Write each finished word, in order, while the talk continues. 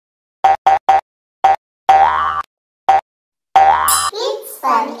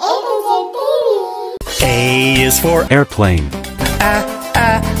Fun A to Z TV. A is for airplane.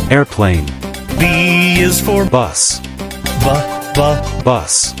 Airplane. B is for Bus.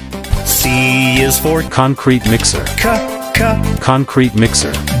 Bus. C is for Concrete mixer. Concrete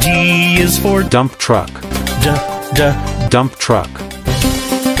mixer. D is for Dump truck. Dump truck.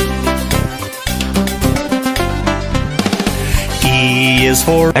 E is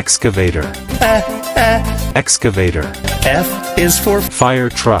for Excavator. Excavator. F is for Fire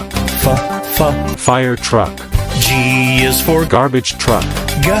truck. Fire truck. G is for Garbage truck.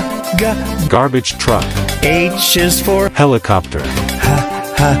 Garbage truck. H is for Helicopter.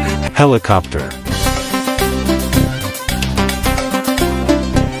 Helicopter.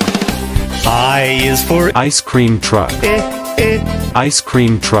 I is for Ice cream truck. Ice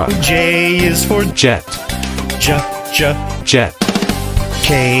cream truck. J is for Jet. Jet.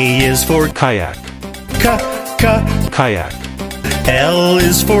 K is for Kayak. Kayak. L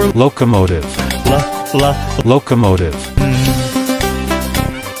is for Locomotive. Locomotive.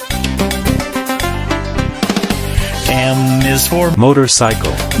 M is for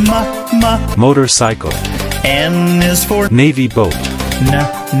Motorcycle. Motorcycle. N is for Navy boat.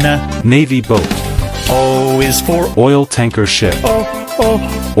 Navy boat. O is for Oil tanker ship.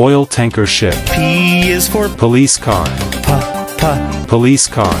 Oil tanker ship. P is for Police car. Police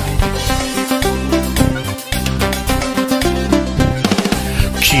car.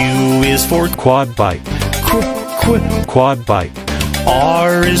 Q is for Quad bike. Quad bike.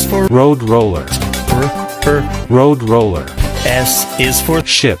 R is for Road roller. Road roller. S is for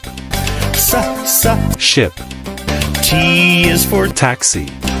Ship. Ship. T is for Taxi.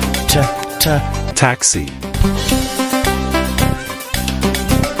 Taxi.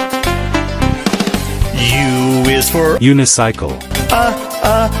 U is for Unicycle.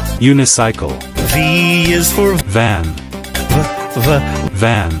 Unicycle. V is for Van.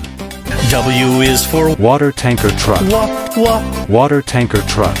 Van. W is for Water tanker truck. Water tanker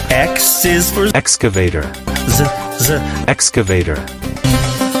truck. X is for Excavator. Excavator.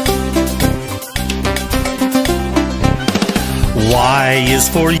 Y is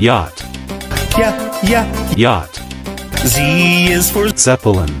for Yacht. Yacht. Z is for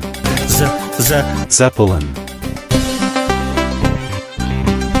Zeppelin. Zeppelin.